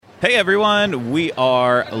Hey everyone, we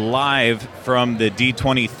are live from the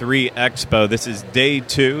D23 Expo. This is day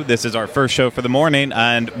 2. This is our first show for the morning,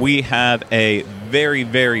 and we have a very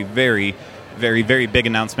big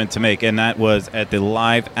announcement to make, and that was at the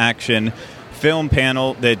live action film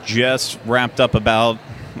panel that just wrapped up about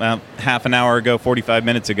half an hour ago, 45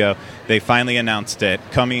 minutes ago. They finally announced it,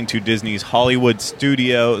 coming to Disney's Hollywood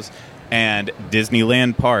Studios and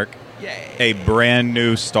Disneyland Park. Yay. A brand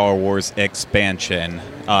new Star Wars expansion.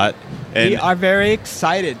 We are very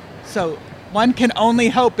excited. So one can only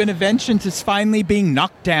hope Innoventions is finally being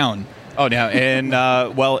knocked down. Oh, yeah. And,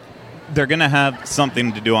 they're going to have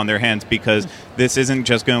something to do on their hands, because this isn't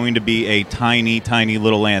just going to be a tiny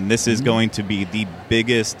little land. This is going to be the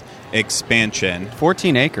biggest expansion.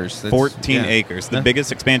 14 acres. 14 acres. The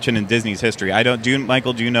biggest expansion in Disney's history.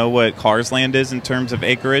 Michael, do you know what Cars Land is in terms of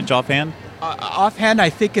acreage offhand? Offhand, I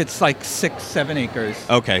think it's like 6-7 acres.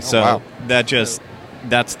 Okay, so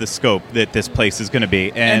that's the scope that this place is going to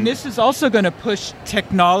be. And this is also going to push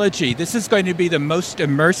technology. This is going to be the most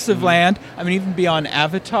immersive land, even beyond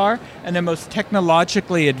Avatar, and the most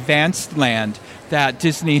technologically advanced land that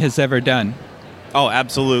Disney has ever done. Oh,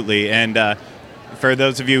 absolutely. And for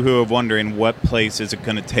those of you who are wondering, what place is it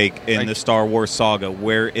going to take in the Star Wars saga?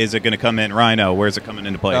 Where is it going to come in? Rhino, where is it coming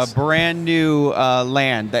into place? A brand new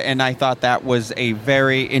land, and I thought that was a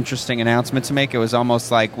very interesting announcement to make. It was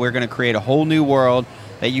almost like we're going to create a whole new world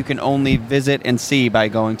that you can only visit and see by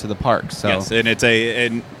going to the park. So yes, and it's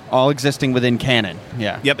all existing within canon.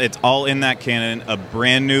 Yeah. Yep, it's all in that canon, a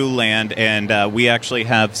brand new land, and we actually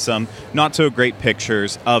have some not so great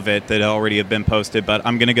pictures of it that already have been posted, but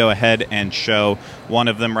I'm going to go ahead and show one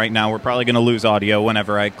of them right now. We're probably going to lose audio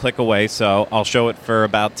whenever I click away, so I'll show it for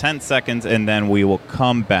about 10 seconds, and then we will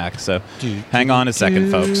come back. So hang on a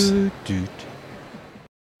second, folks.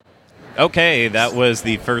 Okay, that was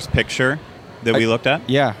the first picture that we looked at.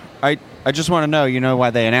 Yeah. I just want to know,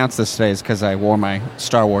 why they announced this today is because I wore my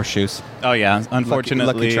Star Wars shoes. Oh, yeah.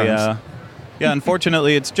 Unfortunately, Lucky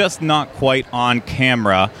unfortunately, it's just not quite on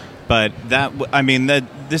camera. But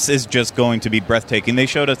this is just going to be breathtaking. They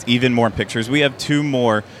showed us even more pictures. We have 2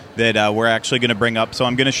 more that we're actually going to bring up. So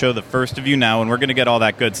I'm going to show the first of you now, and we're going to get all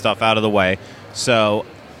that good stuff out of the way. So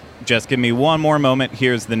just give me one more moment.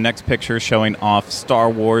 Here's the next picture showing off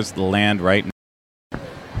Star Wars The Land right now.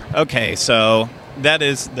 Okay, so that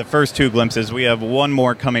is the first 2 glimpses. We have one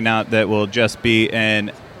more coming out that will just be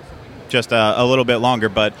in just a little bit longer,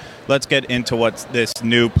 but let's get into what this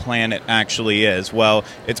new planet actually is. Well,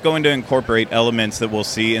 it's going to incorporate elements that we'll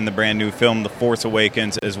see in the brand new film, The Force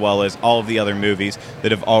Awakens, as well as all of the other movies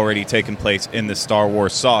that have already taken place in the Star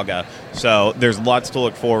Wars saga. So there's lots to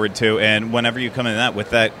look forward to, and whenever you come in that, with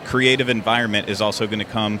that creative environment is also going to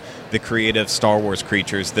come the creative Star Wars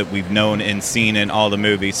creatures that we've known and seen in all the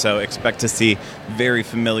movies. So expect to see very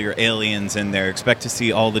familiar aliens in there. Expect to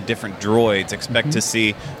see all the different droids. Expect to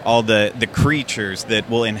see all the creatures that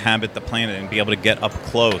will inhabit the planet and be able to get up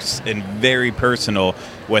close and very personal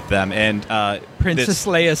with them. And Princess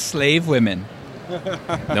Leia's slave women.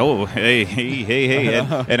 No, hey.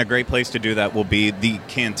 And a great place to do that will be the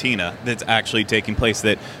cantina that's actually taking place,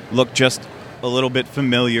 that look just a little bit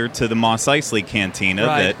familiar to the Mos Eisley cantina,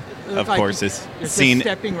 right. That, of course, is seen. Just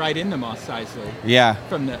stepping right into Mos Eisley. Yeah.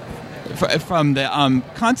 From the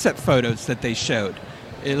concept photos that they showed,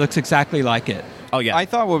 it looks exactly like it. Oh, yeah. I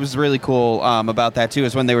thought what was really cool about that, too,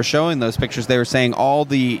 is when they were showing those pictures, they were saying all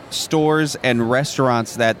the stores and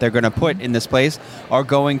restaurants that they're going to put in this place are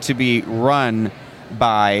going to be run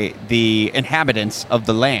by the inhabitants of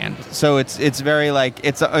the land. So it's very like,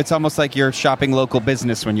 it's almost like you're shopping local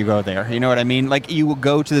business when you go there. You know what I mean? Like, you will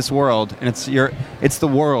go to this world, and it's the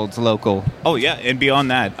world's local. Oh, yeah, and beyond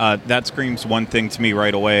that, that screams one thing to me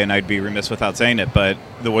right away, and I'd be remiss without saying it, but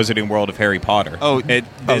the Wizarding World of Harry Potter.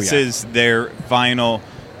 This is their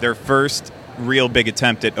first real big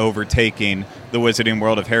attempt at overtaking the Wizarding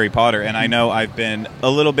World of Harry Potter, and I know I've been a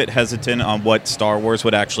little bit hesitant on what Star Wars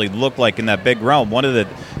would actually look like in that big realm. One of the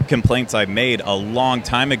complaints I made a long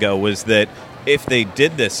time ago was that if they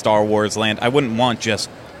did this Star Wars land, I wouldn't want just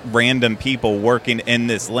random people working in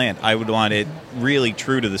this land. I would want it really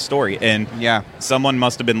true to the story, and someone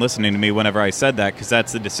must have been listening to me whenever I said that, because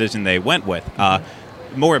that's the decision they went with.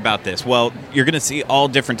 More about this. Well, you're going to see all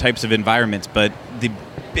different types of environments, but the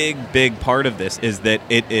big part of this is that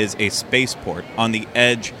it is a spaceport on the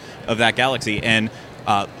edge of that galaxy, and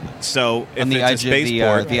so if on the it's edge a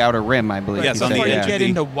spaceport, of the outer rim, I believe. Yes, on the edge to get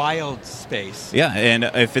into wild space. Yeah, and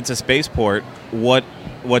if it's a spaceport, what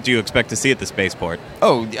what do you expect to see at the spaceport?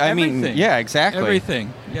 Oh, I mean, Everything. yeah, exactly.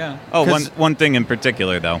 Everything, yeah. Oh, 'Cause- one thing in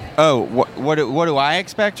particular, though. Oh, what do I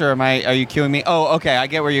expect, or are you cueing me? Oh, okay, I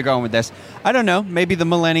get where you're going with this. I don't know, maybe the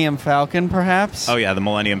Millennium Falcon, perhaps? Oh, yeah, the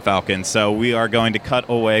Millennium Falcon. So we are going to cut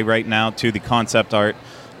away right now to the concept art.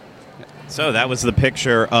 So that was the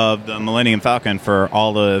picture of the Millennium Falcon for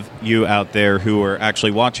all of you out there who are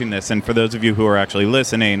actually watching this. And for those of you who are actually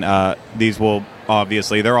listening, these will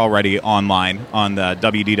obviously, they're already online on the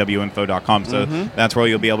wdwinfo.com. So that's where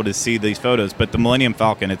you'll be able to see these photos. But the Millennium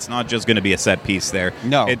Falcon, it's not just going to be a set piece there.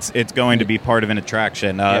 No. It's going to be part of an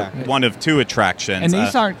attraction, one of two attractions. And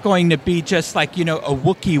these aren't going to be just like, a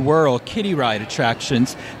Wookiee World kiddie ride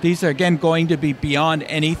attractions. These are, again, going to be beyond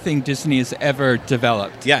anything Disney has ever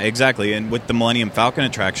developed. Yeah, exactly. And with the Millennium Falcon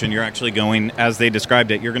attraction, you're actually going, as they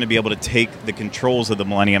described it, you're going to be able to take the controls of the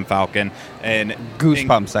Millennium Falcon and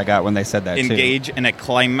Goosebumps I got when they said that, engage in a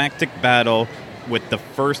climactic battle with the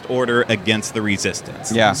First Order against the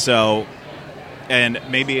Resistance. Yeah. So, and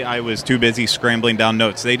maybe I was too busy scrambling down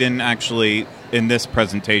notes. They didn't actually, in this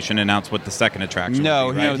presentation, announce what the second attraction would be,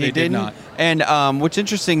 right? No, they did not. And what's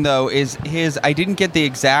interesting, though, is I didn't get the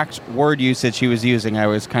exact word usage he was using. I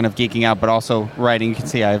was kind of geeking out, but also writing. You can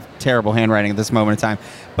see I have terrible handwriting at this moment in time.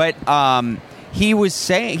 But he was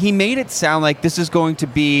saying, he made it sound like this is going to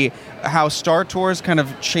be how Star Tours kind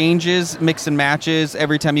of changes, mix and matches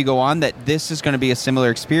every time you go on, that this is going to be a similar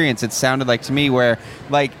experience. It sounded like to me where,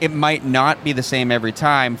 like, it might not be the same every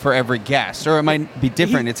time for every guest, or it might be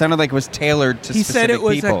different. It sounded like it was tailored to specific people.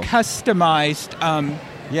 He said it was a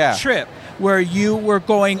customized trip where you were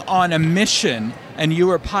going on a mission and you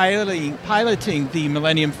were piloting the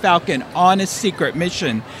Millennium Falcon on a secret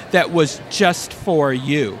mission that was just for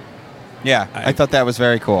you. Yeah, I thought that was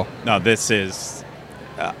very cool. No, this is...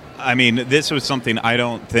 this was something I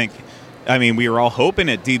don't think... we were all hoping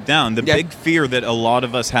it deep down. The big fear that a lot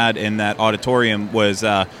of us had in that auditorium was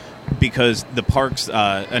because the park's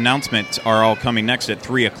announcements are all coming next at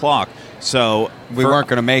 3 o'clock. So we weren't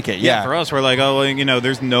going to make it, Yeah, for us, we're like,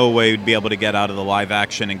 there's no way we'd be able to get out of the live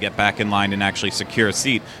action and get back in line and actually secure a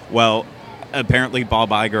seat. Well, apparently Bob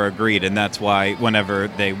Iger agreed, and that's why whenever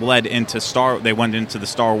they went into the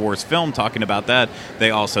Star Wars film talking about that,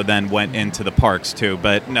 they also then went into the parks too.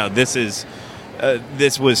 But no, this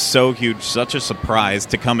was so huge, such a surprise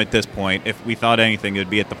to come at this point. If we thought anything, it would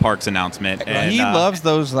be at the parks announcement. And he loves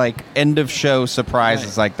those end of show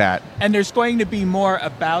surprises like that. And there's going to be more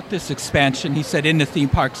about this expansion, he said, in the theme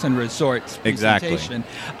parks and resorts presentation.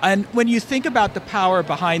 Exactly. And when you think about the power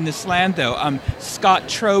behind this land, though, Scott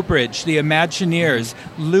Trowbridge, the Imagineers,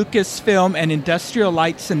 Lucasfilm, and Industrial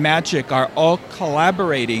Lights and Magic are all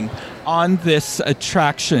collaborating on this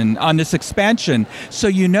attraction, on this expansion. So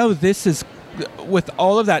this is, with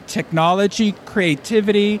all of that technology,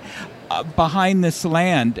 creativity behind this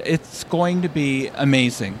land, it's going to be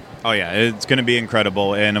amazing. Oh, yeah, it's going to be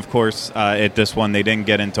incredible. And, of course, at this one, they didn't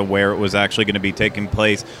get into where it was actually going to be taking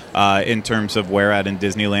place in terms of where at in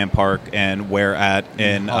Disneyland Park and where at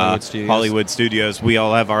in Hollywood Studios. We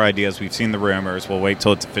all have our ideas. We've seen the rumors. We'll wait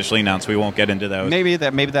till it's officially announced. We won't get into those. Maybe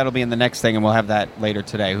that'll be in the next thing, and we'll have that later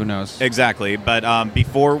today. Who knows? Exactly. But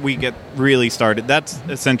before we get really started, that's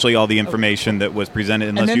essentially all the information that was presented.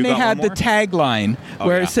 And then they had the tagline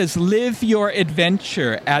where it says, "Live your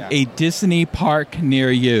adventure at a Disney park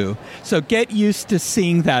near you." So get used to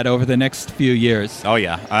seeing that over the next few years. Oh,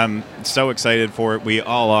 yeah. I'm so excited for it. We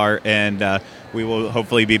all are. And we will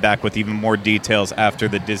hopefully be back with even more details after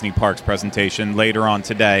the Disney Parks presentation later on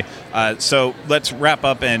today. So let's wrap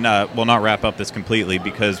up and, not wrap up this completely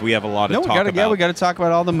because we have a lot to talk about. Yeah, we got to talk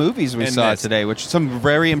about all the movies we saw today, which is some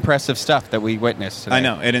very impressive stuff that we witnessed today. I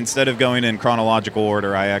know. And instead of going in chronological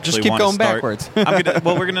order, I actually want to start... Just keep going backwards.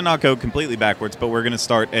 We're going to not go completely backwards, but we're going to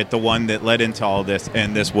start at the one that led into all this,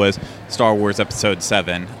 and this was Star Wars Episode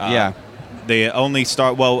 7. They only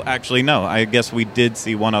start... Well, actually, no. I guess we did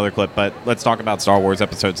see one other clip, but let's talk about Star Wars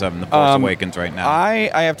Episode 7, The Force Awakens right now.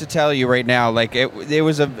 I have to tell you right now, it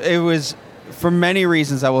was for many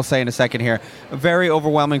reasons, I will say in a second here, very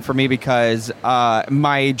overwhelming for me because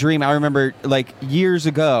my dream, I remember years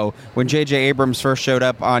ago when J.J. Abrams first showed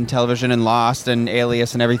up on television and Lost and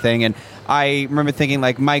Alias and everything, and I remember thinking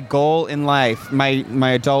my goal in life,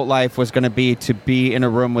 my adult life was going to be in a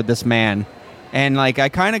room with this man. And I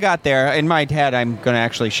kind of got there. In my head, I'm going to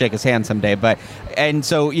actually shake his hand someday. And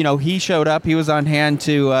so he showed up. He was on hand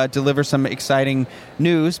to deliver some exciting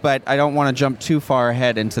news. But I don't want to jump too far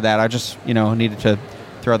ahead into that. I just needed to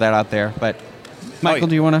throw that out there. But Michael,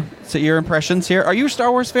 do you want to say your impressions here? Are you a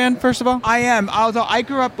Star Wars fan, first of all? I am. Although I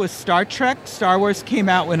grew up with Star Trek. Star Wars came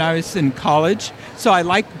out when I was in college, so I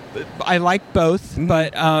like both. Mm-hmm.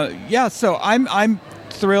 But so I'm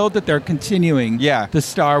thrilled that they're continuing the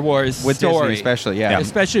Star Wars with story. Disney especially,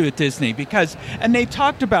 especially with Disney, and they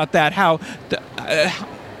talked about that, how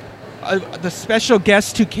the special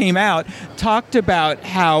guest who came out talked about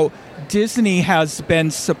how Disney has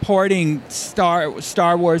been supporting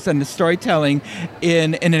Star Wars and the storytelling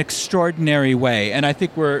in an extraordinary way, and I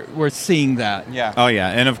think we're seeing that. Yeah. Oh yeah,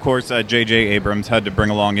 and of course, J.J. Abrams had to bring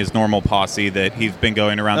along his normal posse that he's been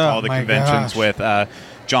going around to all the conventions with.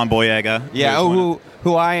 John Boyega. Yeah.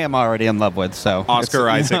 Who I am already in love with. So Oscar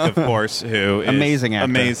Isaac, of course, who is amazing actor.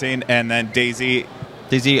 Amazing, and then Daisy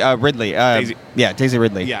Ridley. Daisy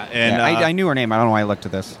Ridley. Yeah, and I knew her name. I don't know why I looked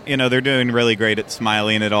at this. They're doing really great at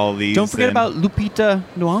smiling at all these. Don't forget about Lupita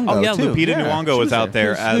Nyong'o. Oh yeah, too. Lupita Nyong'o was out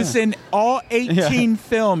there. Who's in all 18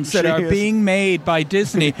 films that are being made by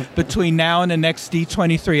Disney between now and the next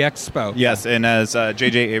D23 Expo. Yes, and as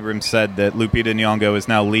J.J. Abrams said, that Lupita Nyong'o is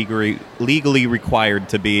now legally required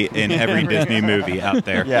to be in every Disney movie out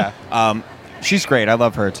there. Yeah. She's great. I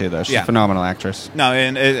love her, too, though. She's a phenomenal actress. No,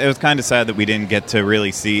 and it was kind of sad that we didn't get to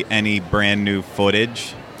really see any brand new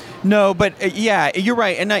footage. No, but you're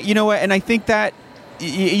right. And you know what? And I think that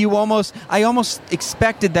I almost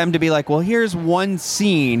expected them to be like, well, here's one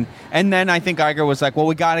scene. And then I think Iger was like, well,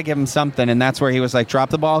 we got to give him something. And that's where he was like,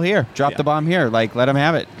 drop the ball here. Drop the bomb here. Like, let him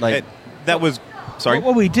have it. Like that was... Sorry?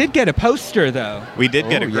 Well, we did get a poster, though. We did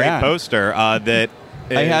get a great poster that...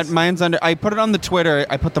 I had mine's under. I put it on the Twitter.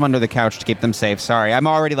 I put them under the couch to keep them safe. Sorry, I'm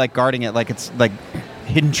already like guarding it like it's like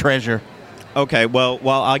hidden treasure. Okay, well,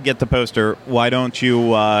 while I get the poster, why don't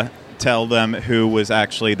you tell them who was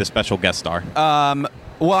actually the special guest star? Well,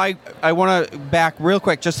 I want to back real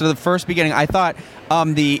quick just to the first beginning. I thought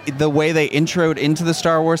the way they introed into the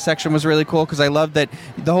Star Wars section was really cool because I loved that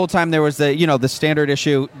the whole time there was the standard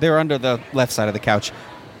issue. They're under the left side of the couch.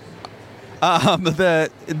 They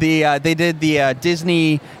did the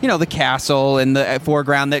Disney, the castle in the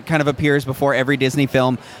foreground that kind of appears before every Disney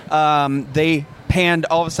film. They panned,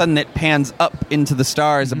 all of a sudden it pans up into the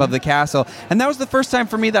stars above the castle. And that was the first time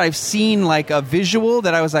for me that I've seen like a visual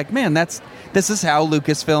that I was like, man, this is how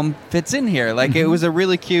Lucasfilm fits in here. Like it was a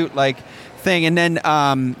really cute like thing. And then,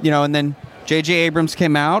 and then J.J. Abrams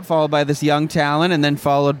came out, followed by this young talent, and then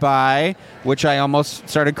followed by, which I almost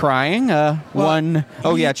started crying,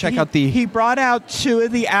 check out the... He brought out two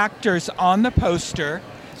of the actors on the poster,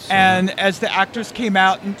 and as the actors came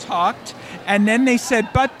out and talked, and then they said,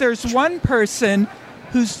 but there's one person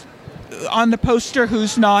who's on the poster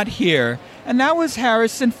who's not here, and that was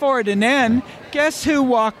Harrison Ford. And then, guess who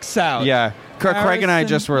walks out? Yeah. Craig and I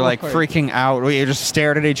just were like freaking out. We just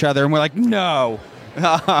stared at each other, and we're like, no.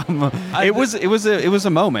 It was a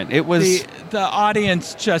moment. It was the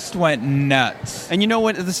audience just went nuts. And you know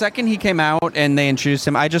what? The second he came out and they introduced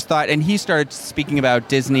him, I just thought, and he started speaking about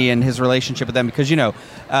Disney and his relationship with them because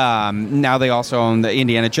now they also own the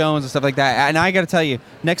Indiana Jones and stuff like that. And I got to tell you,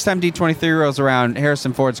 next time D23 rolls around,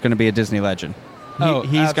 Harrison Ford's going to be a Disney legend.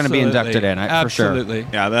 He's going to be inducted in, for sure. Absolutely.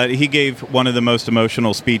 Yeah, he gave one of the most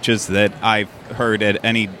emotional speeches that I've heard at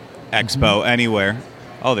any expo anywhere.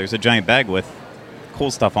 Oh, there's a giant bag with cool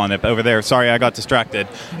stuff on it over there. Sorry, I got distracted.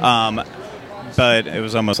 But it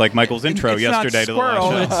was almost like Michael's intro yesterday to the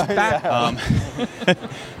live show. It's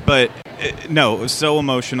but no, it was so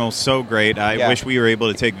emotional, so great. I wish we were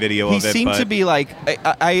able to take video of it. He seemed to be like,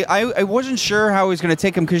 I wasn't sure how he was going to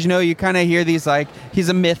take him because, you kind of hear these like, he's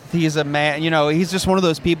a myth, he's a man, he's just one of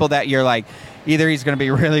those people that you're like, either he's going to be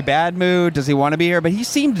a really bad mood, does he want to be here? But he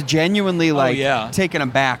seemed genuinely taken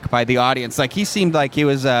aback by the audience. Like he seemed like he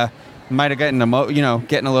was... might have gotten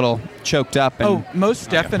getting a little choked up. And, most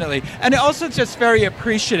definitely. And also just very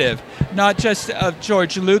appreciative, not just of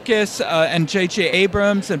George Lucas and J.J.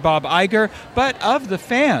 Abrams and Bob Iger, but of the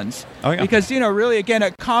fans. Oh, yeah. Because, really, again,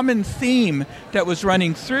 a common theme that was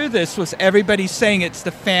running through this was everybody saying it's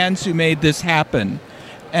the fans who made this happen.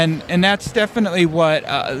 And that's definitely what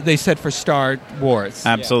they said for Star Wars.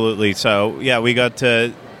 Absolutely. Yeah. So, we got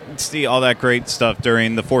to see all that great stuff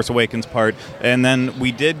during the Force Awakens part, and then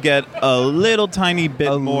we did get a little tiny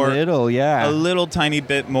bit more,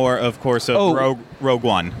 of course, of Rogue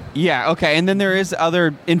One. Yeah, okay, and then there is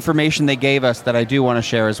other information they gave us that I do want to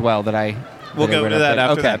share as well. We'll go to that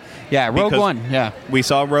after that. Yeah, Rogue One. Yeah, we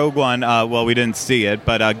saw Rogue One. Well, we didn't see it,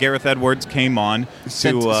 but Gareth Edwards came on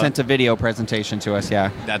sent a video presentation to us.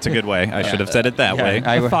 Yeah, that's a good way. I should have said it that way.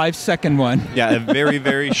 A 5-second one. Yeah, a very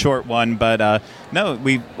very short one. But no,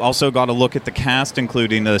 we also got a look at the cast,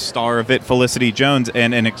 including the star of it, Felicity Jones,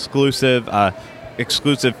 and an exclusive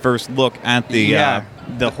first look at the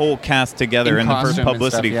the whole cast together in the first costume and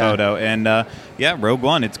publicity stuff, yeah. photo. And Rogue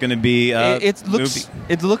One, it's going to be it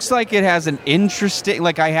looks like it has an interesting,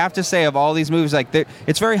 like, I have to say, of all these movies, like,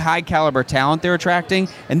 it's very high caliber talent they're attracting,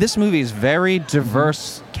 and this movie is very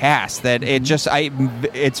diverse cast that it just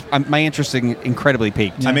my interest is incredibly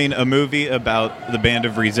peaked. I mean, a movie about the Band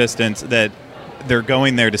of Resistance that they're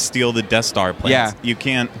going there to steal the Death Star plans. Yeah. You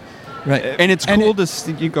can't. Right. And it's cool to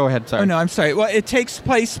see. You go ahead, sorry. Oh, no, I'm sorry. Well, it takes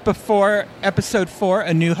place before Episode 4,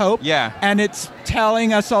 A New Hope. Yeah. And it's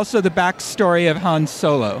telling us also the backstory of Han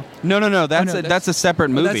Solo. No. That's a separate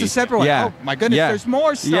movie. That's a separate one. Yeah. Oh, my goodness. Yeah. There's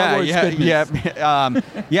more Star Wars goodness.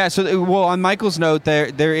 Yeah. So, well, on Michael's note,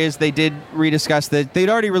 they did rediscuss that they'd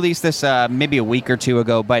already released this maybe a week or two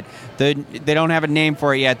ago, but they don't have a name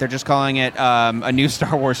for it yet. They're just calling it a new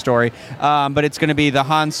Star Wars story. But it's going to be the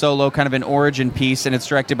Han Solo kind of an origin piece, and it's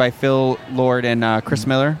directed by Phil Lord and Chris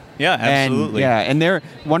Miller. Yeah, absolutely. And they're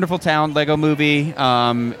wonderful talent, Lego movie,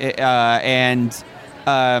 they're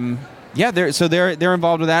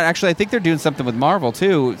involved with that. Actually, I think they're doing something with Marvel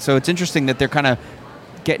too. So it's interesting that they're kind of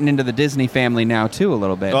getting into the Disney family now too a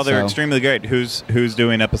little bit. Well, they're extremely great. Who's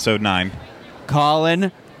doing Episode 9?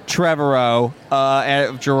 Colin Trevorrow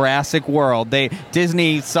at Jurassic World.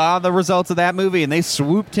 Disney saw the results of that movie and they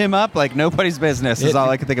swooped him up like nobody's business. Is all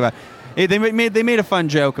I can think about. They made a fun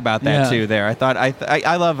joke about that too. There, I thought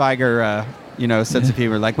I love Iger. Sense of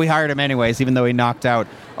humor. Like, we hired him anyways, even though he knocked out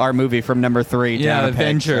our movie from number 3 down a peg,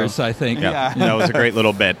 Avengers, so. I think. Yeah. That was a great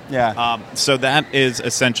little bit. Yeah. So that is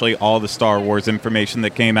essentially all the Star Wars information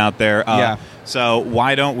that came out there. So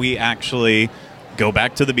why don't we actually go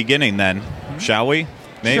back to the beginning then? Shall we?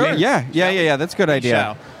 Maybe? Sure. Yeah. That's a good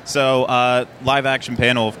idea. So live action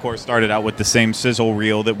panel, of course, started out with the same sizzle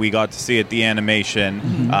reel that we got to see at the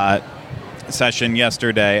animation session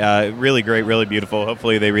yesterday. Really great, really beautiful.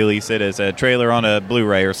 Hopefully they release it as a trailer on a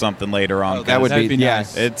Blu-ray or something later on. That'd be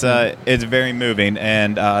nice. It's very moving.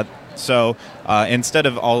 And so instead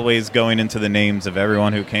of always going into the names of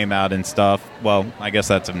everyone who came out and stuff, well, I guess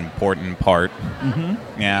that's an important part.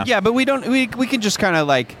 Mm-hmm. Yeah, but we can just kind of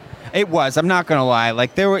like, it was, I'm not going to lie,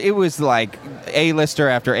 like it was like A-lister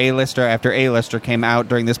after A-lister after A-lister came out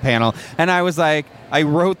during this panel, and I was like, I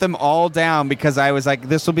wrote them all down because I was like,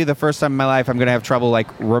 this will be the first time in my life I'm going to have trouble like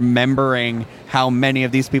remembering how many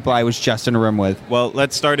of these people I was just in a room with. Well,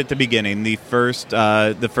 let's start at the beginning. The first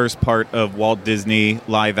part of Walt Disney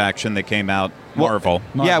live action that came out, Marvel.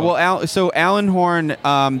 Yeah, well, so Alan Horn,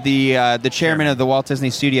 the chairman of the Walt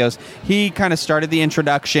Disney Studios, he kind of started the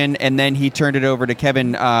introduction, and then he turned it over to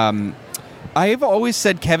Kevin. I've always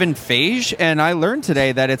said Kevin Feige, and I learned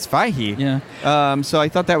today that it's Feige. Yeah. So I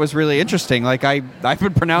thought that was really interesting. Like, I've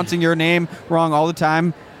been pronouncing your name wrong all the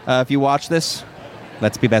time. If you watch this,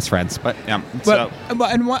 let's be best friends. But yeah.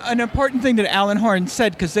 An important thing that Alan Horn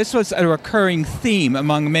said, because this was a recurring theme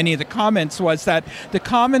among many of the comments, was that the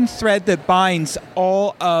common thread that binds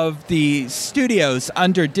all of the studios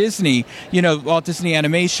under Disney, Walt Disney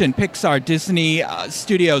Animation, Pixar, Disney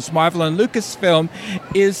Studios, Marvel, and Lucasfilm,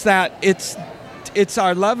 is that it's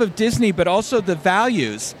our love of Disney, but also the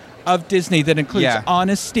values of Disney that includes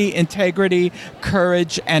honesty, integrity,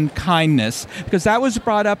 courage, and kindness. Because that was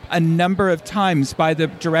brought up a number of times by the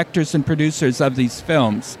directors and producers of these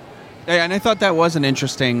films. Yeah, and I thought that was an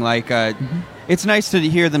interesting, it's nice to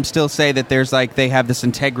hear them still say that there's they have this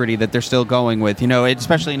integrity that they're still going with,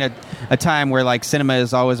 especially in a time where cinema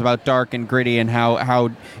is always about dark and gritty and how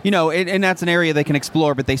and that's an area they can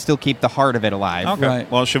explore, but they still keep the heart of it alive. Okay.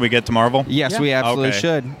 Right. Well, should we get to Marvel? Yes, we absolutely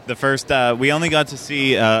should. The first, we only got to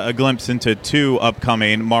see a glimpse into 2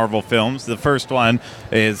 upcoming Marvel films. The first one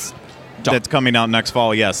is that's coming out next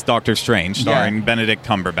fall. Yes, Doctor Strange, starring Benedict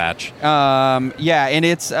Cumberbatch. And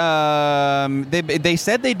it's they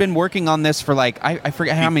said they'd been working on this for I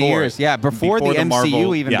forget how many years. Yeah, before the MCU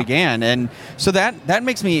Marvel, even began, and so that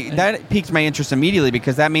makes me that piqued my interest immediately,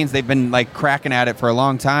 because that means they've been cracking at it for a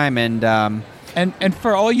long time. And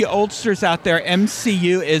for all you oldsters out there,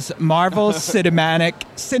 MCU is Marvel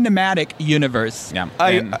Cinematic Universe. Yeah.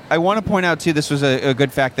 I want to point out too, this was a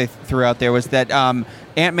good fact they threw out there, was that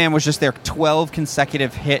Ant-Man was just their 12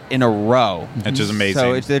 consecutive hit in a row. Which is amazing.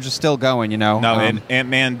 So they're just still going, No, and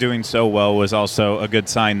Ant-Man doing so well was also a good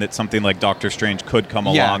sign that something like Doctor Strange could come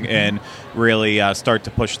along and really start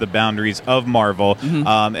to push the boundaries of Marvel.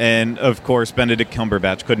 Mm-hmm. And, of course, Benedict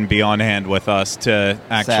Cumberbatch couldn't be on hand with us to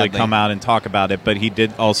actually come out and talk about it, but he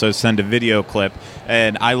did also send a video clip.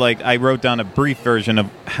 And I wrote down a brief version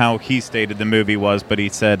of how he stated the movie was, but he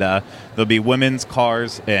said there'll be women's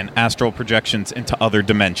cars and astral projections into other other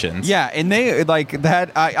dimensions. Yeah, and they like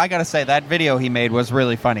that. I gotta say that video he made was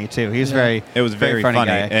really funny too. He's very. It was very funny,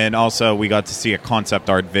 guy. and also we got to see a concept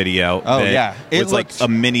art video. Oh, that yeah. It was like looked- a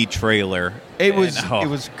mini trailer. It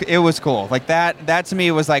was cool. Like that to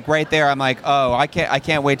me was like right there. I'm like, oh, I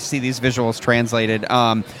can't wait to see these visuals translated.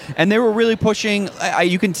 And they were really pushing.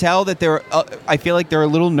 You can tell that they're. I feel like they're a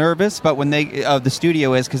little nervous, but when the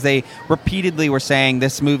studio is, because they repeatedly were saying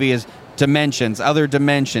this movie is dimensions, other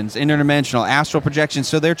dimensions, interdimensional, astral projection.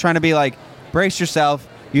 So they're trying to be like, brace yourself.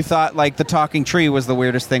 You thought like the talking tree was the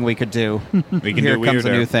weirdest thing we could do. We can Here do comes a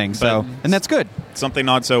weirder, new thing. So, and that's good. Something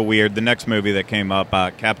not so weird. The next movie that came up,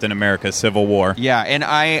 Captain America: Civil War. Yeah, and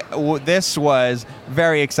this was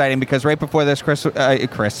very exciting because right before this, Chris,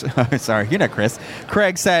 sorry, you're not Chris.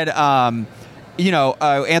 Craig said,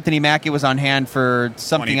 Anthony Mackie was on hand for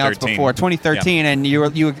something else 2013. before 2013, and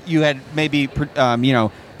you had maybe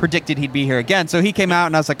predicted he'd be here again. So he came out,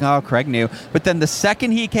 and I was like, oh, Craig knew. But then the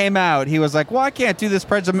second he came out, he was like, well, I can't do this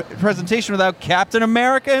presentation without Captain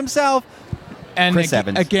America himself. And Chris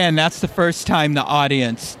Evans. again, that's the first time the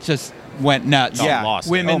audience just went nuts. Yeah. Lost.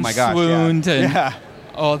 Women Oh my gosh, swooned and yeah.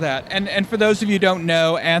 all that. And for those of you who don't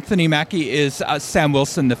know, Anthony Mackie is Sam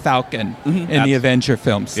Wilson, the Falcon, in the Avenger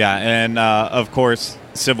films. Yeah, and of course,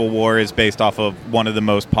 Civil War is based off of one of the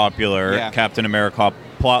most popular Captain America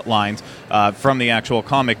plot lines from the actual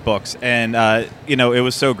comic books. And, it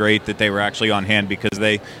was so great that they were actually on hand because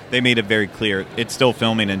they made it very clear it's still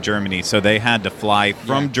filming in Germany. So they had to fly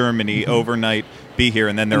from Germany overnight, be here,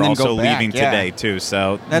 and then they're And then also go back, leaving today, too.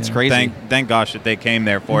 So That's crazy. Thank gosh that they came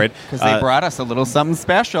there for it. Because they brought us a little something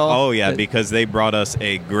special. Oh, yeah, because they brought us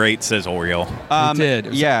a great sizzle reel. They did. It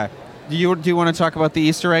was- Yeah. Do you want to talk about the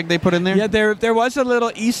Easter egg they put in there? Yeah, there was a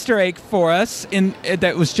little Easter egg for us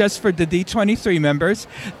that was just for the D23 members.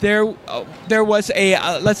 There was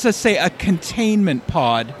let's just say a containment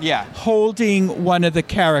pod. Yeah. Holding one of the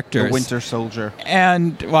characters. The Winter Soldier.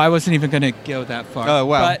 And I wasn't even going to go that far. Oh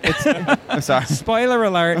wow! But I'm sorry. spoiler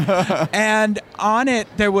alert. And on it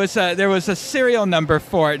there was a serial number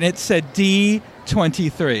for it, and it said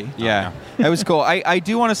D23. Yeah, that was cool. I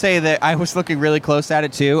do want to say that I was looking really close at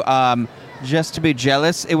it too. Just to be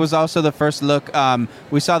jealous, it was also the first look.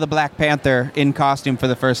 We saw the Black Panther in costume for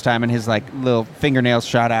the first time, and his like little fingernails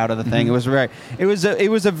shot out of the thing. It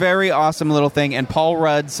was a very awesome little thing. And Paul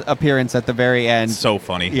Rudd's appearance at the very end, So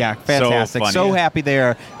funny. yeah, fantastic. So happy they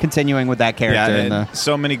are continuing with that character. Yeah, and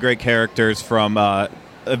so many great characters from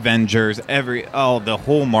Avengers, the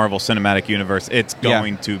whole Marvel Cinematic Universe. It's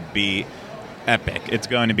going to be epic. It's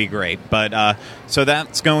going to be great. But so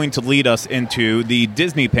that's going to lead us into the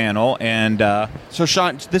Disney panel, and So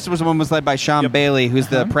Sean, this one was led by Sean Bailey, who's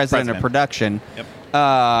the president of production. Yep.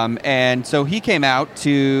 And so he came out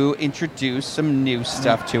to introduce some new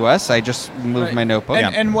stuff to us. I just moved my notebook.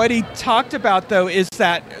 And what he talked about, though, is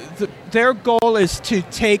that their goal is to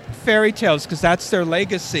take fairy tales, because that's their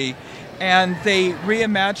legacy, and they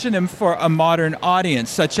reimagine them for a modern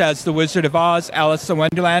audience, such as The Wizard of Oz, Alice in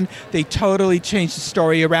Wonderland. They totally changed the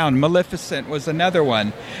story around. Maleficent was another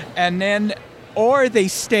one. And then, or they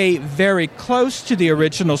stay very close to the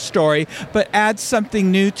original story, but add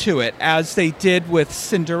something new to it, as they did with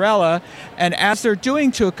Cinderella, and as they're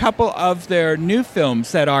doing to a couple of their new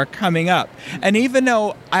films that are coming up. And even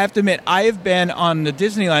though, I have to admit, I have been on the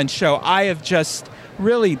Disneyland show, I have just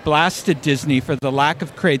really blasted Disney for the lack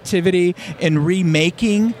of creativity in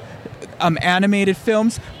remaking animated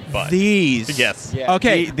films. But these, yes. Yeah.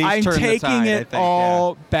 Okay, These I'm turn the taking tide, I it think,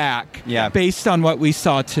 all back, Yeah. based on what we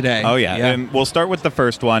saw today. oh yeah. And we'll start with the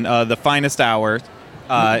first one, The Finest Hour.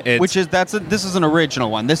 This is an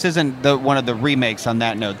original one. This isn't one of the remakes. On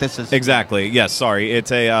that note, this is Exactly. Yes. Sorry.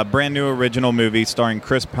 It's a brand new original movie starring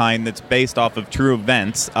Chris Pine that's based off of true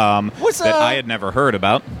events that I had never heard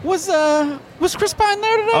about. Was Chris Pine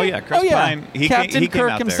there today? Oh, yeah, Chris Pine. Captain he came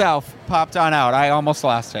Kirk out there. himself popped on out. I almost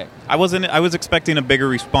lost it. I was expecting a bigger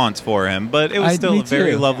response for him, but it was still me a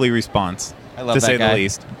very too. lovely response, I love to that say guy. the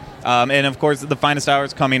least. And of course, The Finest Hour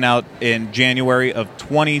is coming out in January of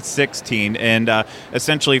 2016, and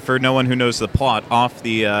essentially, for no one who knows the plot, off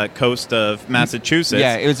the coast of Massachusetts.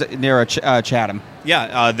 Yeah, it was near Chatham.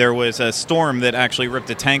 Yeah, there was a storm that actually ripped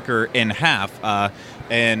a tanker in half,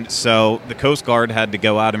 and so the Coast Guard had to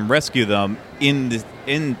go out and rescue them in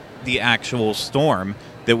the actual storm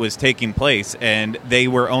that was taking place, and they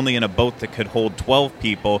were only in a boat that could hold 12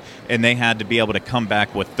 people, and they had to be able to come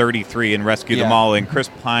back with 33 and rescue them all. And Chris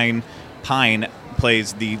Pine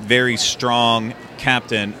plays the very strong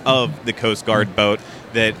captain of the Coast Guard boat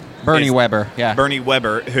that Bernie Weber, yeah. Bernie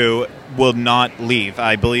Weber, who will not leave.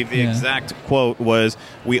 I believe the exact quote was,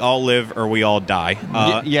 "We all live or we all die."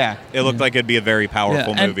 It looked like it'd be a very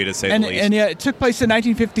powerful movie, to say the least. And it took place in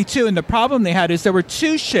 1952, and the problem they had is there were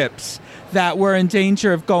two ships that were in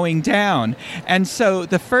danger of going down. And so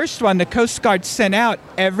the first one, the Coast Guard sent out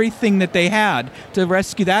everything that they had to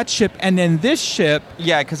rescue that ship, and then this ship...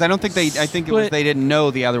 Yeah, because I think it was they didn't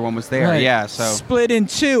know the other one was there. Right. Yeah, so... Split in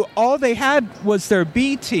two. All they had was their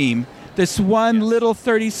B team, this one little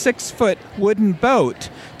 36-foot wooden boat,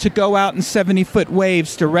 to go out in 70-foot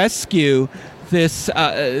waves to rescue this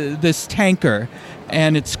tanker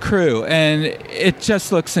and its crew, and it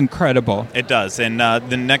just looks incredible. It does. And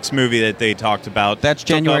the next movie that they talked about... That's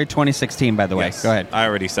January 2016, by the way. Yes, go ahead. I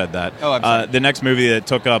already said that. Oh, I'm sorry. The next movie that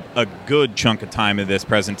took up a good chunk of time in this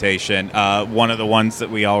presentation, one of the ones that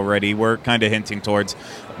we already were kind of hinting towards,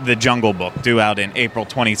 The Jungle Book, due out in April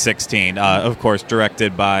 2016. Of course,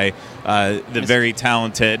 directed by the very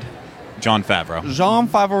talented Jon Favreau. Jon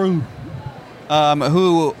Favreau,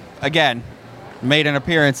 who, again... made an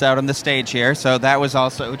appearance out on the stage here, so that was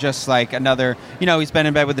also just like another, he's been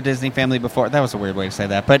in bed with the Disney family before. That was a weird way to say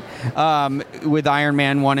that, but with Iron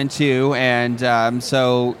Man 1 and 2, and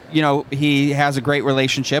so, he has a great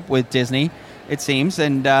relationship with Disney, it seems,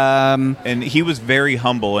 and he was very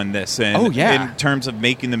humble in this, and in terms of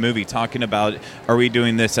making the movie, talking about, are we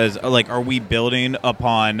doing this as, are we building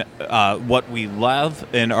upon what we love,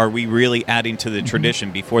 and are we really adding to the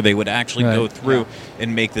tradition before they would actually go through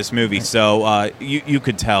and make this movie? So you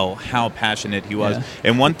could tell how passionate he was.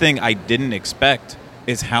 And one thing I didn't expect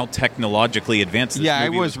is how technologically advanced this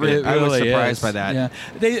movie was. I was surprised by that. Yeah.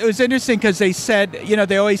 It was interesting because they said,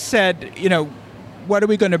 they always said, what are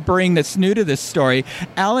we going to bring that's new to this story?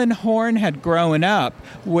 Alan Horn had grown up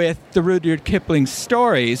with the Rudyard Kipling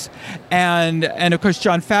stories, and of course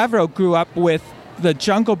Jon Favreau grew up with The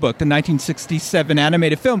Jungle Book, the 1967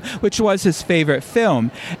 animated film, which was his favorite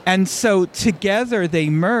film. And so together they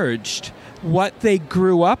merged what they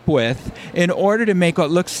grew up with in order to make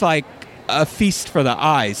what looks like a feast for the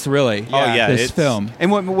eyes, really. This film.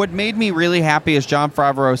 And what made me really happy is Jon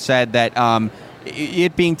Favreau said that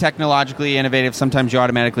it being technologically innovative, sometimes you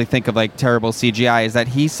automatically think of terrible CGI, is that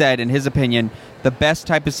he said, in his opinion, the best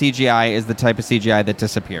type of CGI is the type of CGI that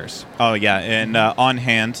disappears. Oh, yeah. And on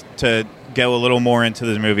hand to go a little more into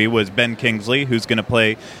the movie was Ben Kingsley, who's going to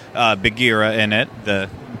play Bagheera in it, the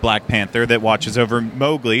Black Panther that watches over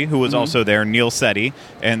Mowgli, who was also there, Neil Setti.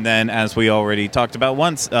 And then, as we already talked about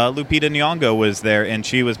once, Lupita Nyong'o was there, and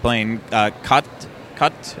she was playing I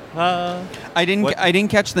didn't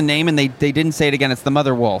catch the name, and they didn't say it again. It's the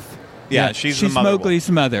mother wolf. Yeah, she's the mother Mowgli's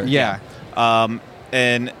wolf. mother. Yeah.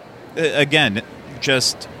 And again,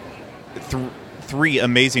 just three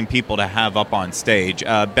amazing people to have up on stage.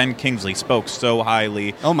 Ben Kingsley spoke so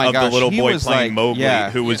highly of the little boy playing Mowgli,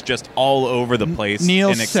 who was just all over the place.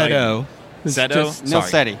 Neil Seto. Neil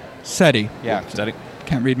Setti. Setti. Yeah. Setti.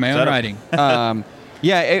 Can't read my own writing.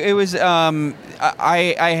 It was...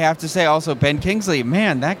 I have to say also, Ben Kingsley,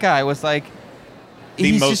 man, that guy was the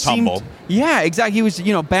most humble. Yeah, exactly. He was,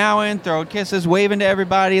 bowing, throwing kisses, waving to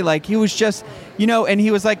everybody. He was just, and he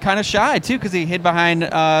was kind of shy too, because he hid behind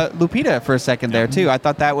Lupita for a second there too. I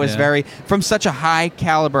thought that was very, from such a high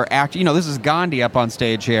caliber actor. This is Gandhi up on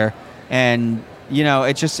stage here, and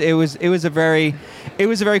it was a very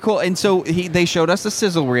cool. And so they showed us a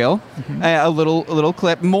sizzle reel, a little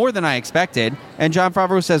clip, more than I expected. And Jon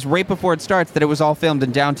Favreau says right before it starts that it was all filmed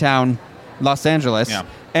in downtown Los Angeles,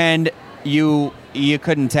 and you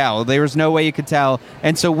couldn't tell. There was no way you could tell.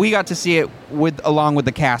 And so we got to see it along with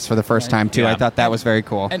the cast for the first time too. I thought that was very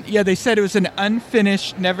cool. And they said it was an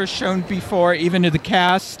unfinished, never shown before, even to the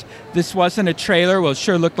cast. This wasn't a trailer. Well, it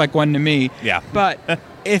sure looked like one to me. Yeah. But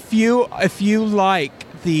if you're a fan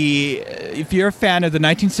of the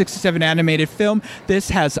 1967 animated film, this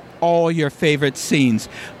has all your favorite scenes.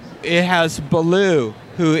 It has Baloo,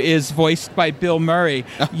 who is voiced by Bill Murray,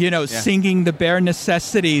 singing the bare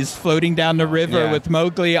necessities, floating down the river with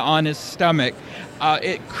Mowgli on his stomach.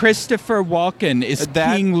 Christopher Walken is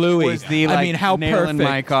King Louie. Was the, how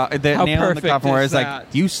perfect. The nail in the coffin where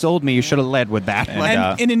it's you sold me, you should have led with that.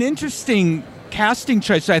 And in an interesting casting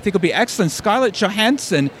choice that I think will be excellent, Scarlett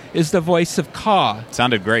Johansson is the voice of Kaa.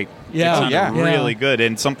 Sounded great. Yeah. It sounded really good,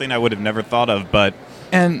 and something I would have never thought of, but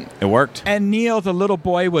it worked. And Neil, the little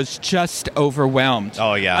boy, was just overwhelmed.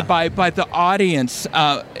 Oh, yeah. By the audience,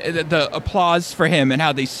 the applause for him and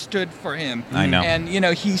how they stood for him. I know. And,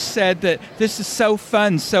 he said that this is so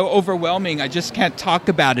fun, so overwhelming, I just can't talk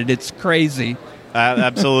about it. It's crazy.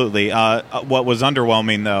 Absolutely. What was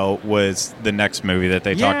underwhelming, though, was the next movie that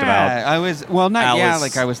they talked about. I was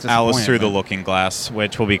disappointed. Alice Through the but- Looking Glass,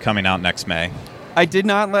 which will be coming out next May. I did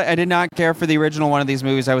not care for the original one of these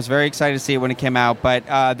movies. I was very excited to see it when it came out,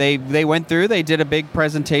 but they went through. They did a big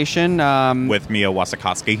presentation with Mia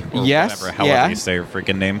Wasikowska, or yes, however you say her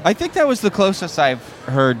freaking name. I think that was the closest I've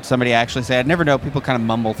heard somebody actually say. I'd never know. People kind of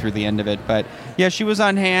mumble through the end of it, but yeah, she was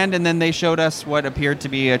on hand, and then they showed us what appeared to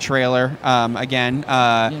be a trailer again.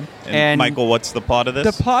 And Michael, what's the plot of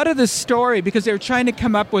this? The plot of the story, because they were trying to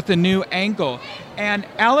come up with a new angle. And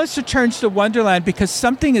Alice returns to Wonderland because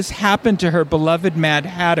something has happened to her beloved Mad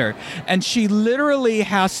Hatter. And she literally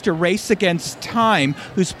has to race against time,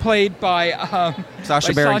 who's played by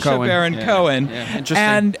Sacha Baron Cohen. Yeah,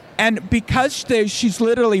 interesting. And because she's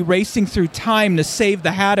literally racing through time to save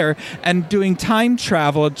the Hatter and doing time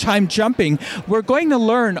travel, time jumping, we're going to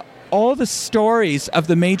learn all the stories of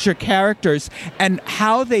the major characters and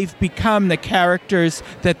how they've become the characters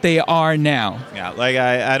that they are now. Yeah, like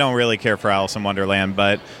I don't really care for Alice in Wonderland,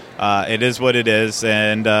 but it is what it is,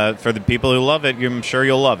 and for the people who love it, I'm sure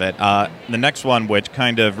you'll love it. The next one, which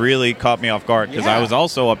kind of really caught me off guard, because I was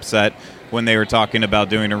also upset when they were talking about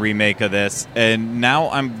doing a remake of this, and now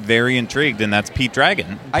I'm very intrigued, and that's Pete's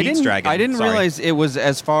Dragon. I didn't realize it was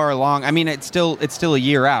as far along. I mean, it's still a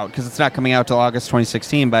year out because it's not coming out till August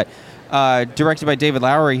 2016, but directed by David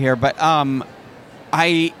Lowery here. But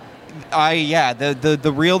the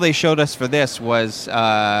reel they showed us for this was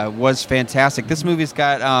fantastic. This movie's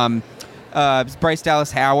got Bryce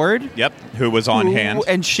Dallas Howard. Yep, who was on hand.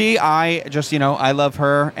 And I love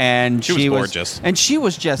her, and she was gorgeous. And she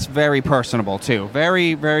was just very personable too.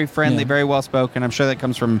 Very, very friendly, very well spoken. I'm sure that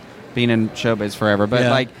comes from being in showbiz forever.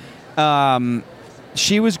 But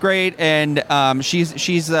she was great, and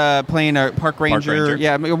she's playing a park ranger.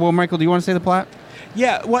 Yeah. Well, Michael, do you want to say the plot?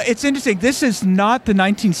 Yeah. Well, it's interesting. This is not the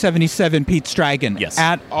 1977 Pete's Dragon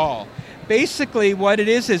at all. Basically, what it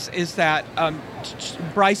is that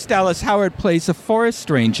Bryce Dallas Howard plays a forest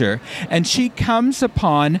ranger, and she comes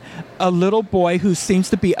upon a little boy who seems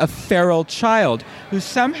to be a feral child who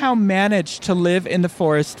somehow managed to live in the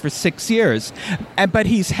forest for 6 years, but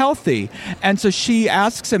he's healthy. And so she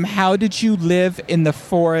asks him, "How did you live in the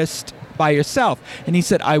forest by yourself?" And he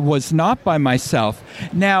said, "I was not by myself."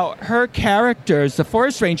 Now, her character, the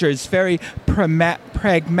forest ranger, is very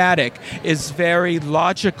pragmatic, is very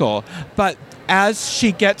logical, but as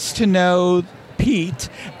she gets to know Pete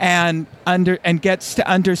and gets to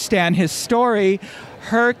understand his story,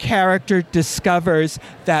 her character discovers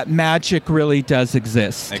that magic really does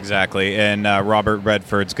exist. Exactly, and Robert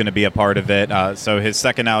Redford's going to be a part of it. So his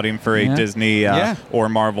second outing for a Disney or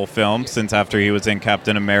Marvel film since after he was in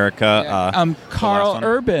Captain America. Carl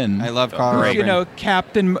Urban. I love Carl Urban. You know,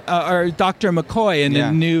 Captain or Dr. McCoy in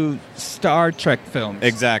the new Star Trek films.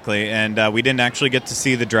 Exactly, and we didn't actually get to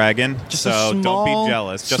see the dragon, so don't be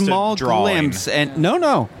jealous. Just small a drawing. glimpse, and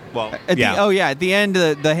no. Well, at the end,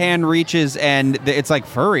 the hand reaches and it's like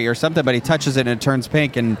furry or something, but he touches it and it turns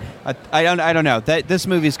pink. And I don't know. This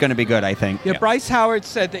movie's going to be good, I think. Yeah, Bryce Howard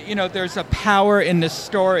said that there's a power in this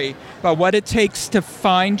story about what it takes to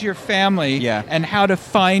find your family and how to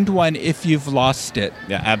find one if you've lost it.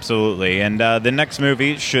 Yeah, absolutely. And the next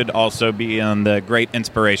movie should also be on the great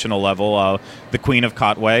inspirational level, The Queen of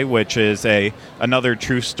Katwe, which is another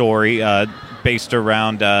true story based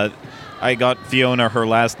around. I got Fiona her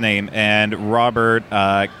last name, and Robert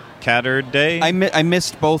Catterday. I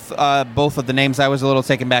missed both of the names. I was a little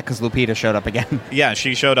taken back because Lupita showed up again. Yeah,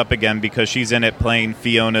 she showed up again because she's in it playing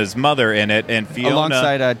Fiona's mother in it, and Fiona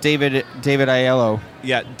alongside David Aiello.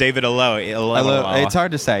 Yeah, David Aiello. It's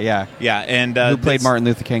hard to say, yeah. Yeah, and who played Martin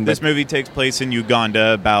Luther King. This movie takes place in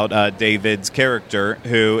Uganda about David's character,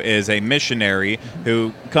 who is a missionary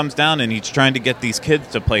who comes down and he's trying to get these kids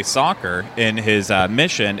to play soccer in his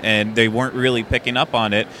mission, and they weren't really picking up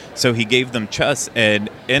on it, so he gave them chess. And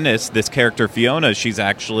Ines, this character Fiona, she's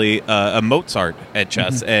actually a Mozart at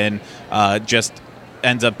chess, and just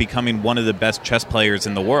ends up becoming one of the best chess players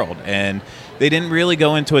in the world. And they didn't really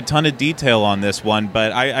go into a ton of detail on this one,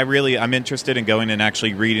 but I'm interested in going and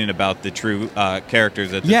actually reading about the true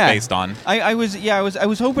characters that it's based on. I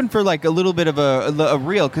was hoping for like a little bit of a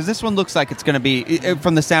reel, because this one looks like it's going to be,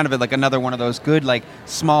 from the sound of it, like another one of those good, like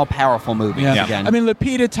small, powerful movies. Yeah. Again. I mean,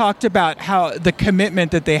 Lupita talked about how the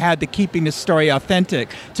commitment that they had to keeping the story authentic,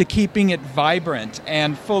 to keeping it vibrant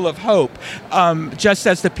and full of hope, just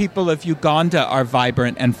as the people of Uganda are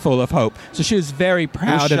vibrant and full of hope. So she was very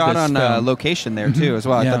proud of this shot on film. Location there too as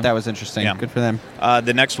well. I thought that was interesting. Yeah. Good for them.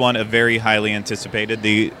 The next one, a very highly anticipated,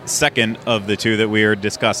 the second of the two that we are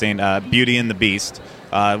discussing, Beauty and the Beast,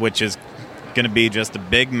 which is going to be just a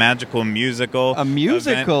big magical musical. A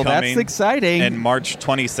musical, that's exciting. In March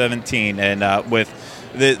 2017, and with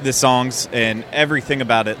the songs and everything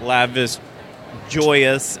about it, lavish,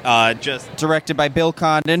 joyous, just directed by Bill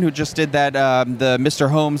Condon, who just did that the Mr.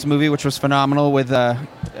 Holmes movie, which was phenomenal with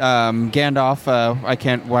Gandalf. Why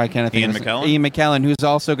can't I think Ian McKellen. Ian McKellen, who's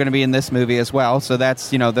also going to be in this movie as well. So that's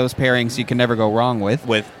those pairings you can never go wrong with.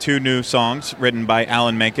 With 2 new songs written by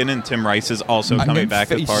Alan Menken, and Tim Rice is also coming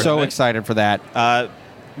back as part of it. So excited for that.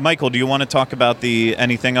 Michael, do you want to talk about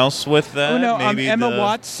anything else with that? Oh, no, Maybe Emma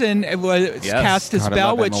Watson was cast as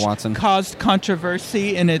Belle, which caused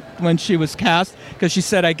controversy in it when she was cast, because she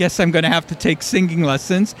said, I guess I'm going to have to take singing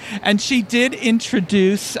lessons. And she did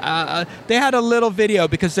introduce, they had a little video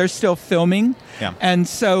because they're still filming. Yeah. And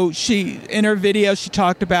so in her video, she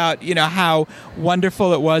talked about, how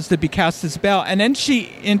wonderful it was to be cast as Belle. And then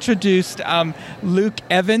she introduced Luke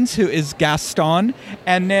Evans, who is Gaston,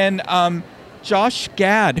 and then Josh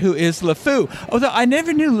Gad, who is LeFou. Although I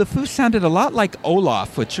never knew LeFou sounded a lot like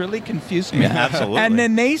Olaf, which really confused me. Yeah, absolutely. And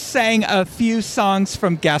then they sang a few songs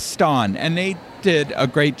from Gaston, and they did a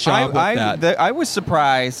great job with that. I was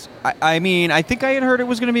surprised. I mean, I think I had heard it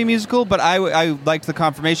was going to be a musical, but I liked the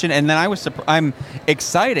confirmation, and then I'm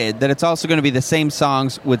excited that it's also going to be the same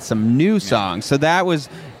songs with some new songs. So that was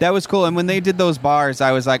cool. And when they did those bars,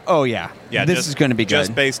 I was like, oh yeah, this is going to be good.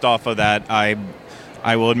 Just based off of that,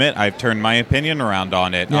 I will admit I've turned my opinion around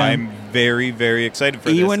on it. Yeah. I'm very, very excited for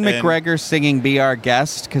Ewan this. McGregor singing Be Our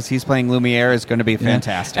Guest, because he's playing Lumiere, is going to be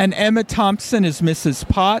fantastic. And Emma Thompson is Mrs.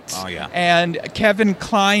 Potts. Oh, yeah. And Kevin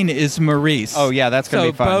Kline is Maurice. Oh, yeah, that's going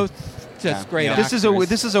to be fun. So both just great actors.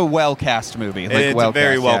 This is a well-cast movie. It's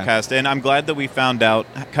very well cast, and I'm glad that we found out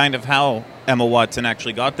kind of how Emma Watson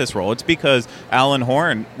actually got this role. It's because Alan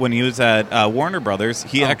Horn, when he was at Warner Brothers,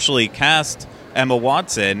 he actually cast Emma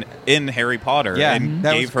Watson in Harry Potter and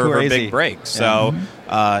gave her her big break. So,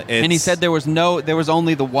 and he said there was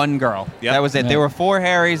only the one girl. Yep. That was it. Yeah. There were 4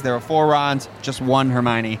 Harrys, there were 4 Rons, just one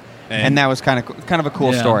Hermione, and that was kind of a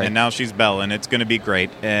cool story. And now she's Belle, and it's going to be great.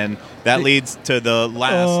 And that leads to the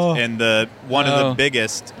last and one of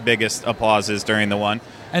the biggest applauses during the one.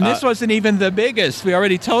 And this wasn't even the biggest. We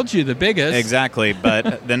already told you the biggest. Exactly.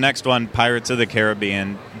 But the next one, Pirates of the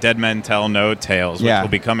Caribbean, Dead Men Tell No Tales, which will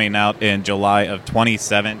be coming out in July of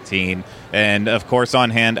 2017. And, of course, on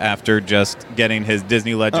hand after just getting his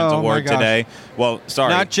Disney Legends Award today. Well,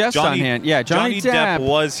 sorry. Not just on hand. Yeah, Johnny Depp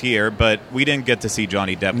was here, but we didn't get to see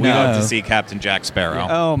Johnny Depp. We got to see Captain Jack Sparrow.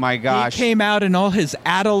 Oh, my gosh. He came out in all his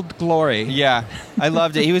addled glory. Yeah, I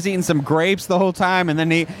loved it. He was eating some grapes the whole time, and then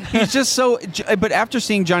he's just so... But after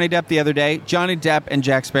seeing Johnny Depp the other day, Johnny Depp and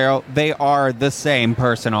Jack Sparrow, they are the same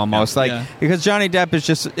person almost. Because Johnny Depp is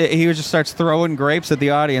just... He just starts throwing grapes at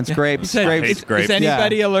the audience. Grapes. Is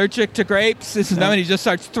anybody allergic to grapes? This is no, and he just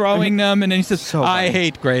starts throwing them, and then he says, I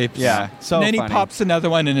hate grapes. Yeah, so and then he pops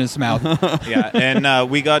another one in his mouth. Yeah, and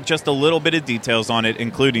we got just a little bit of details on it,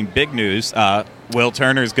 including big news. Will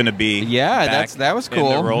Turner's going to be back that was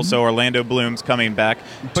cool. in the role, so Orlando Bloom's coming back.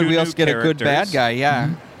 But we also get a good bad guy,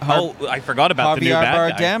 yeah. I forgot about the new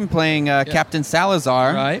bad guy. Javier Bardem playing Captain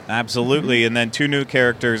Salazar. Right. Absolutely. And then 2 new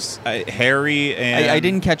characters, Harry and... I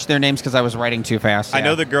didn't catch their names because I was writing too fast. I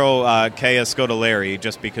know the girl, Kea Scodelario,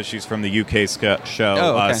 just because she's from the UK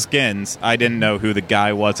show Skins. I didn't know who the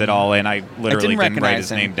guy was at all, and I literally didn't write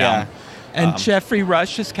his name down. And Jeffrey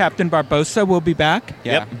Rush as Captain Barbossa will be back.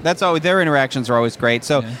 Yeah, that's always, their interactions are always great.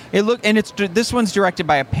 So this one's directed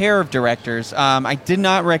by a pair of directors. I did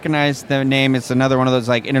not recognize the name. It's another one of those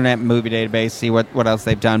like Internet Movie Database. See what else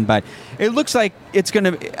they've done, but it looks like it's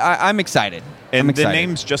gonna. I'm excited. And the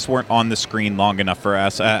names just weren't on the screen long enough for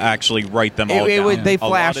us to actually write them all down. They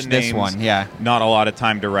flashed this one, Not a lot of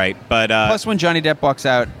time to write. But plus, when Johnny Depp walks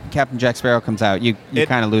out, Captain Jack Sparrow comes out, you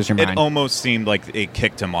kind of lose your mind. It almost seemed like it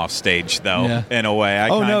kicked him off stage, though, in a way.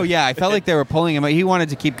 I felt like they were pulling him. He wanted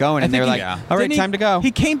to keep going, and they were like, all right, time to go.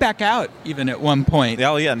 He came back out even at one point.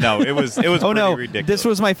 Oh, yeah, no, it was pretty ridiculous. This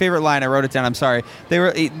was my favorite line. I wrote it down. I'm sorry. They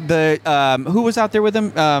were who was out there with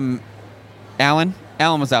him? Alan?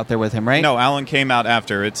 Alan was out there with him, right? No, Alan came out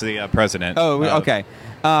after. It's the president. Oh, okay.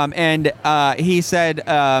 And he said,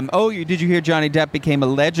 did you hear Johnny Depp became a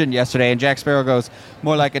legend yesterday? And Jack Sparrow goes,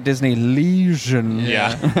 more like a Disney legion.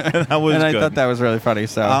 Yeah, that was and good. I thought that was really funny.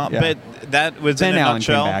 So, But that was then in a Alan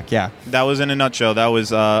nutshell. Came back, yeah. That was in a nutshell. That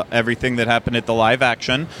was everything that happened at the live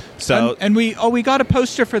action. So and we got a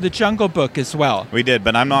poster for the Jungle Book as well. We did,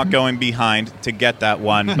 but I'm not going behind to get that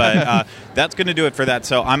one. But that's going to do it for that.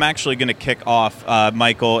 So I'm actually going to kick off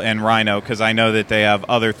Michael and Rhino because I know that they have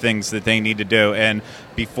other things that they need to do. And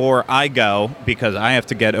before I go, because I have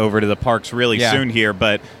to get over to the parks really soon here.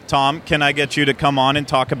 But Tom, can I get you to come on and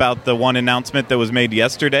talk about the one announcement that was made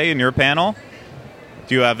yesterday in your panel?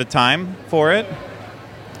 Do you have the time for it?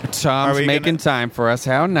 Tom's making time for us.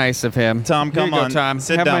 How nice of him. Tom, come on. Tom.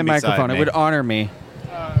 Sit Have down my beside microphone. me. It would honor me.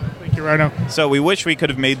 Thank you, Rhino. So we wish we could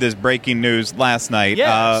have made this breaking news last night.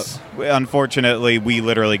 Yes. Unfortunately, we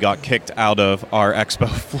literally got kicked out of our expo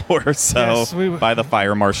floor by the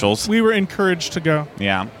fire marshals. We were encouraged to go.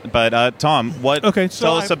 Yeah. But Tom,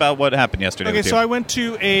 tell us about what happened yesterday. Okay, so I went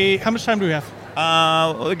to how much time do we have?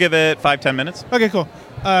 We'll give it 5-10 minutes. Okay, cool.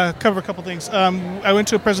 Cover a couple things. I went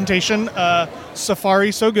to a presentation,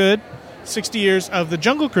 Safari So Good, 60 Years of the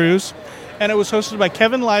Jungle Cruise, and it was hosted by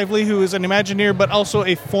Kevin Lively, who is an Imagineer, but also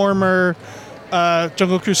a former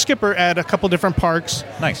Jungle Cruise skipper at a couple different parks.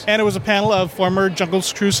 Nice. And it was a panel of former Jungle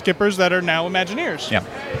Cruise skippers that are now Imagineers. Yeah.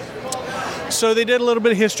 So they did a little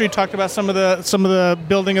bit of history, talked about some of the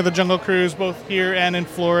building of the Jungle Cruise, both here and in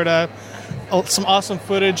Florida. Some awesome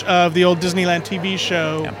footage of the old Disneyland TV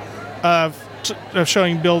show of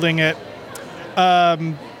showing building it. Let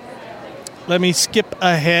me skip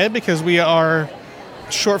ahead because we are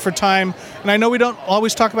short for time. And I know we don't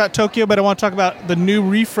always talk about Tokyo, but I want to talk about the new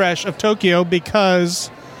refresh of Tokyo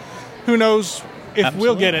because who knows if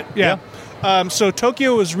we'll get it. Yeah. So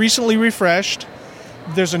Tokyo was recently refreshed.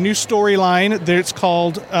 There's a new storyline. It's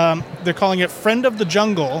called, they're calling it Friend of the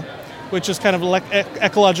Jungle, which is kind of an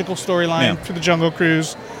ecological storyline for the Jungle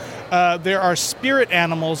Cruise. There are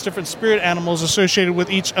different spirit animals associated with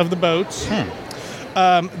each of the boats.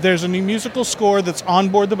 There's a new musical score that's on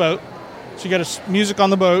board the boat. So you got music on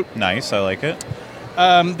the boat. Nice, I like it.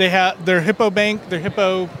 They have their hippo bank, their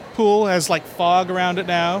hippo pool has like fog around it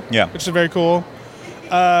now, which is very cool.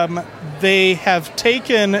 They have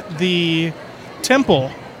taken the temple.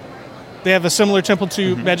 They have a similar temple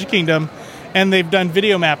to Magic Kingdom, and they've done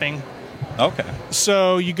video mapping. Okay.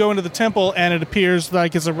 So you go into the temple, and it appears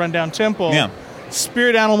like it's a rundown temple. Yeah.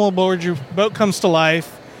 Spirit animal aboard your boat comes to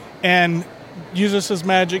life and uses his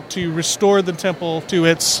magic to restore the temple to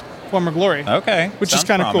its former glory. Okay. Which is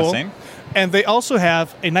kind of cool. And they also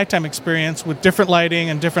have a nighttime experience with different lighting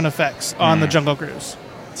and different effects on the Jungle Cruise.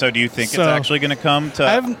 So do you think it's actually going to come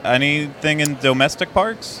to anything in domestic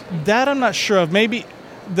parks? That I'm not sure of. Maybe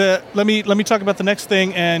let me talk about the next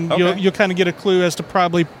thing, and you'll kind of get a clue as to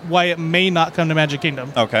probably why it may not come to Magic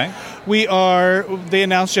Kingdom. Okay. They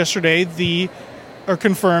announced yesterday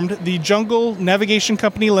confirmed the Jungle Navigation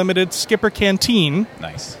Company Limited Skipper Canteen.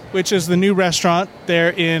 Nice. Which is the new restaurant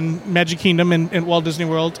there in Magic Kingdom in Walt Disney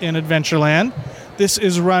World in Adventureland. This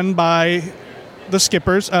is run by the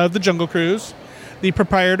skippers of the Jungle Cruise. The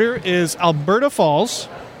proprietor is Alberta Falls,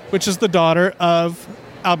 which is the daughter of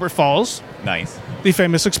Albert Falls. Nice. The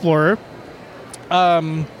famous explorer.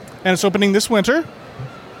 And it's opening this winter.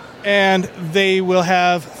 And they will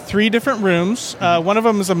have 3 different rooms. One of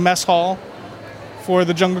them is a mess hall for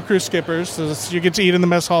the Jungle Cruise skippers. So you get to eat in the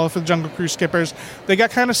mess hall for the Jungle Cruise skippers. They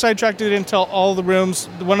got kind of sidetracked until all the rooms.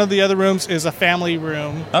 One of the other rooms is a family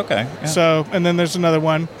room. Okay. Yeah. So, and then there's another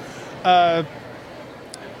one.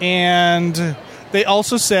 And they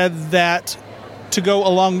also said that to go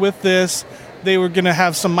along with this, they were going to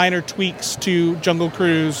have some minor tweaks to Jungle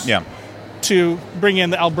Cruise to bring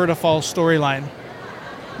in the Alberta Falls storyline.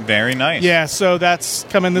 Very nice. Yeah, so that's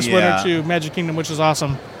coming this winter to Magic Kingdom, which is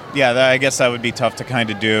awesome. Yeah, I guess that would be tough to kind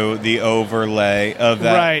of do the overlay of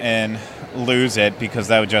that and lose it because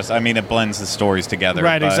that would it blends the stories together.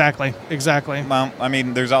 Right, exactly. Well,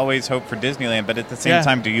 there's always hope for Disneyland, but at the same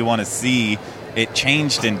time, do you want to see it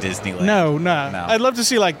changed in Disneyland? No. I'd love to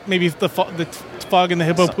see maybe the fog in the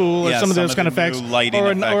hippo pool or some of those kind of effects,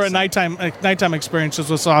 or a nighttime experiences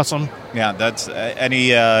was awesome. Yeah, that's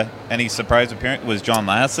any surprise appearance. Was John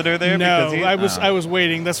Lasseter there? No, I was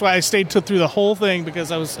waiting. That's why I stayed through the whole thing because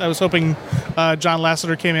I was hoping John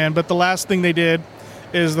Lasseter came in. But the last thing they did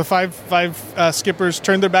is the five skippers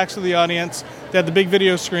turned their backs to the audience. They had the big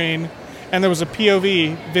video screen, and there was a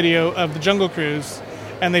POV video of the Jungle Cruise,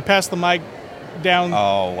 and they passed the mic down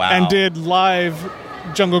and did live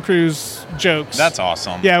Jungle Cruise jokes. That's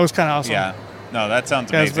awesome. Yeah, it was kind of awesome. Yeah. No, that sounds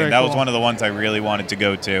amazing. That was one of the ones I really wanted to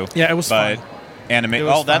go to. Yeah, it was fun.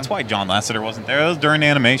 That's why John Lasseter wasn't there. It was during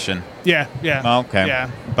animation. Yeah. Okay. Yeah.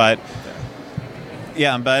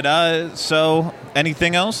 So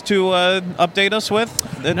anything else to update us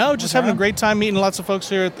with? No, just having a great time meeting lots of folks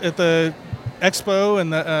here at the Expo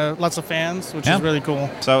and lots of fans, which is really cool.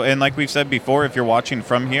 So, and like we've said before, if you're watching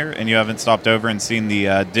from here and you haven't stopped over and seen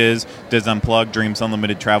the Diz Unplugged Dreams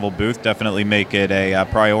Unlimited travel booth, definitely make it a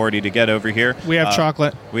priority to get over here. We have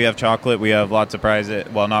chocolate. We have chocolate. We have lots of prizes.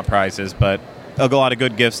 Well, not prizes, but a lot of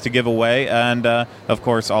good gifts to give away, and of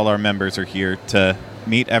course, all our members are here to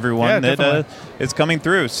meet everyone that is coming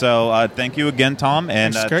through. So thank you again, Tom,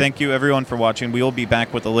 and thank you everyone for watching. We will be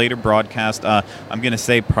back with a later broadcast. I'm going to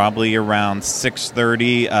say probably around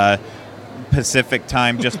 6:30 Pacific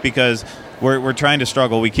time, just because we're trying to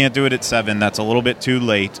struggle. We can't do it at 7. That's a little bit too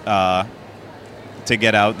late to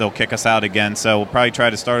get out. They'll kick us out again. So we'll probably try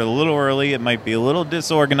to start a little early. It might be a little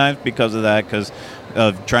disorganized because of that, because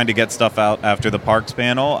of trying to get stuff out after the parks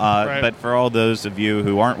panel. But for all those of you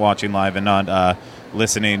who aren't watching live and not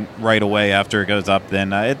listening right away after it goes up, then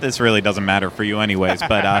this really doesn't matter for you anyways.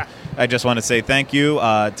 But I just want to say thank you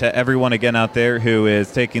to everyone again out there who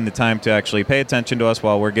is taking the time to actually pay attention to us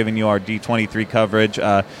while we're giving you our D23 coverage.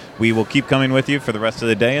 We will keep coming with you for the rest of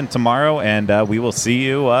the day and tomorrow, and we will see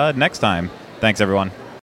you next time. Thanks, everyone.